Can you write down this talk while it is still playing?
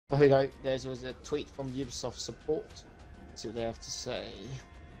Oh, here we go. There was a tweet from Ubisoft support. Let's see what they have to say.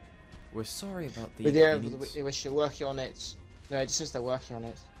 We're sorry about the They wish you're working on it. No, it just says they're working on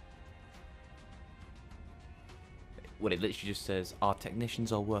it. Well, it literally just says our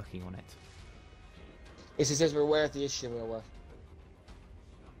technicians are working on it. It says we're aware of the issue. We're working.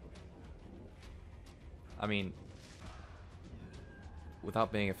 I mean,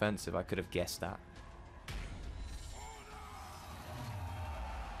 without being offensive, I could have guessed that.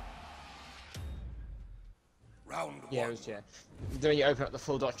 Round Yeah, one. yeah. Then you open up the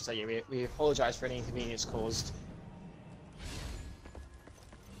full document, so yeah, we apologise for any inconvenience caused.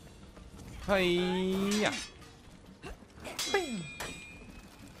 Hiya! Bing!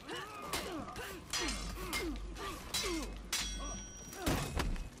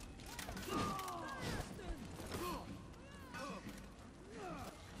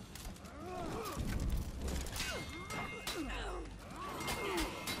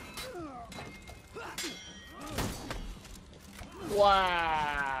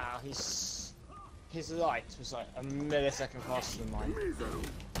 Wow, his light was like a millisecond faster than mine.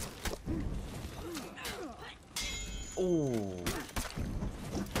 Ooh.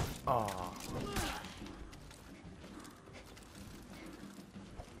 Ah.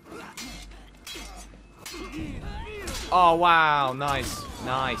 Oh wow, nice,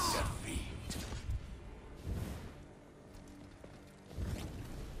 nice.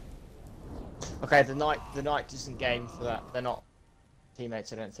 Okay, the knight isn't game for that. They're not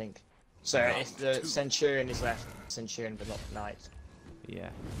teammates, I don't think. So if the Centurion is left, Centurion, but not the knight. Yeah.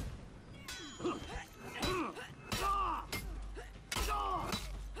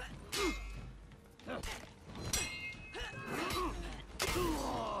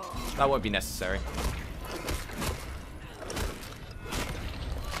 That won't be necessary.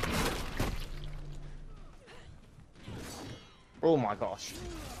 Oh my gosh.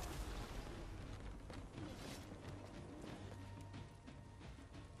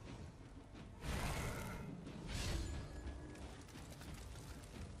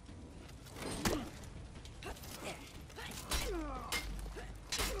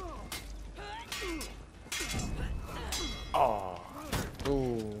 Oh.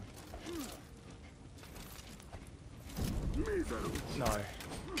 Ooh. No.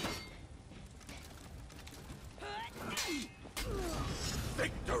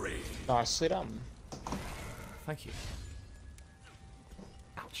 Victory. Nicely done. Thank you.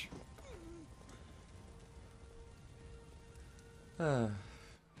 Ouch. Round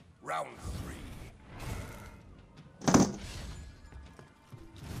three.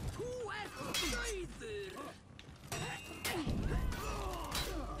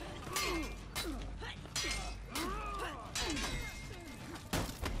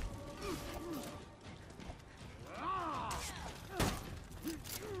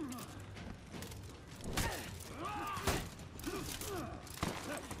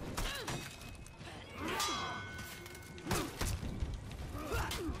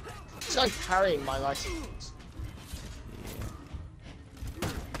 It's like carrying my license.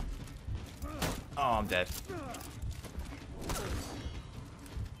 Oh, I'm dead.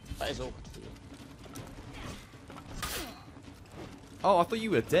 That is awkward for you. Oh, I thought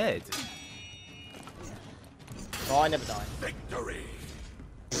you were dead. Oh, I never die. Victory.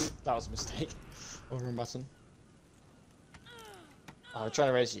 That was a mistake. Wrong button. Oh, I'm trying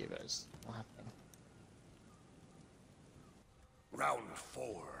to raise you, but it's not happening. Round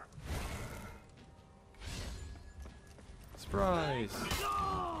four. Surprise.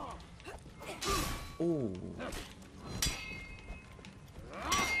 Ooh.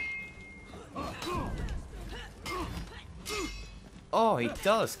 Oh, he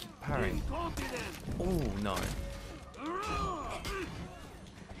does keep parrying. Oh, no.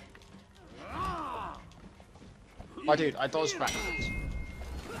 Oh, dude, I dodged backwards.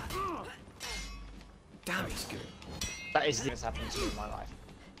 Damn, he's good. That is the thing that's happened to me in my life.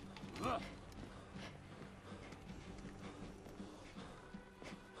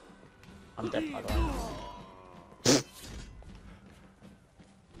 I'm dead, by the way.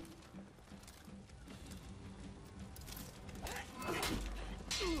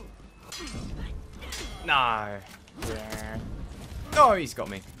 No. Yeah. Oh, he's got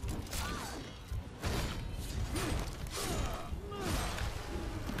me.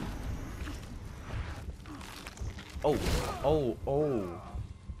 Oh, oh, oh.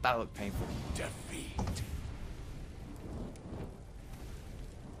 That looked painful. Defeat.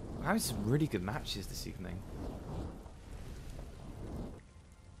 We're having some really good matches this evening.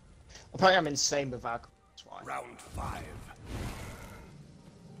 Apparently I'm insane with Valkyrie. That's why. Round five.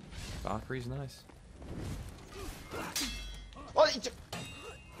 Valkyrie's nice. Oh,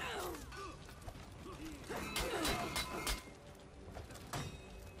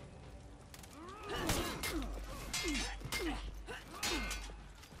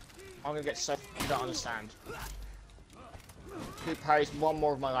 I'm gonna get so you don't understand. Who parries one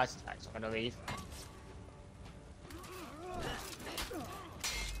more of my light attacks, I'm gonna leave.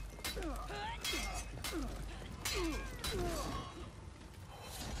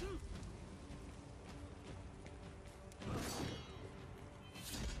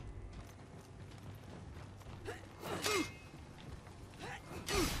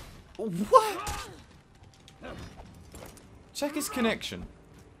 What? Check his connection.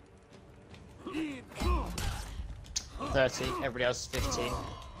 30, everybody else is 15.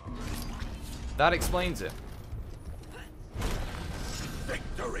 That explains it.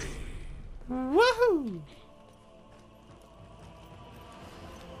 Victory! Woohoo!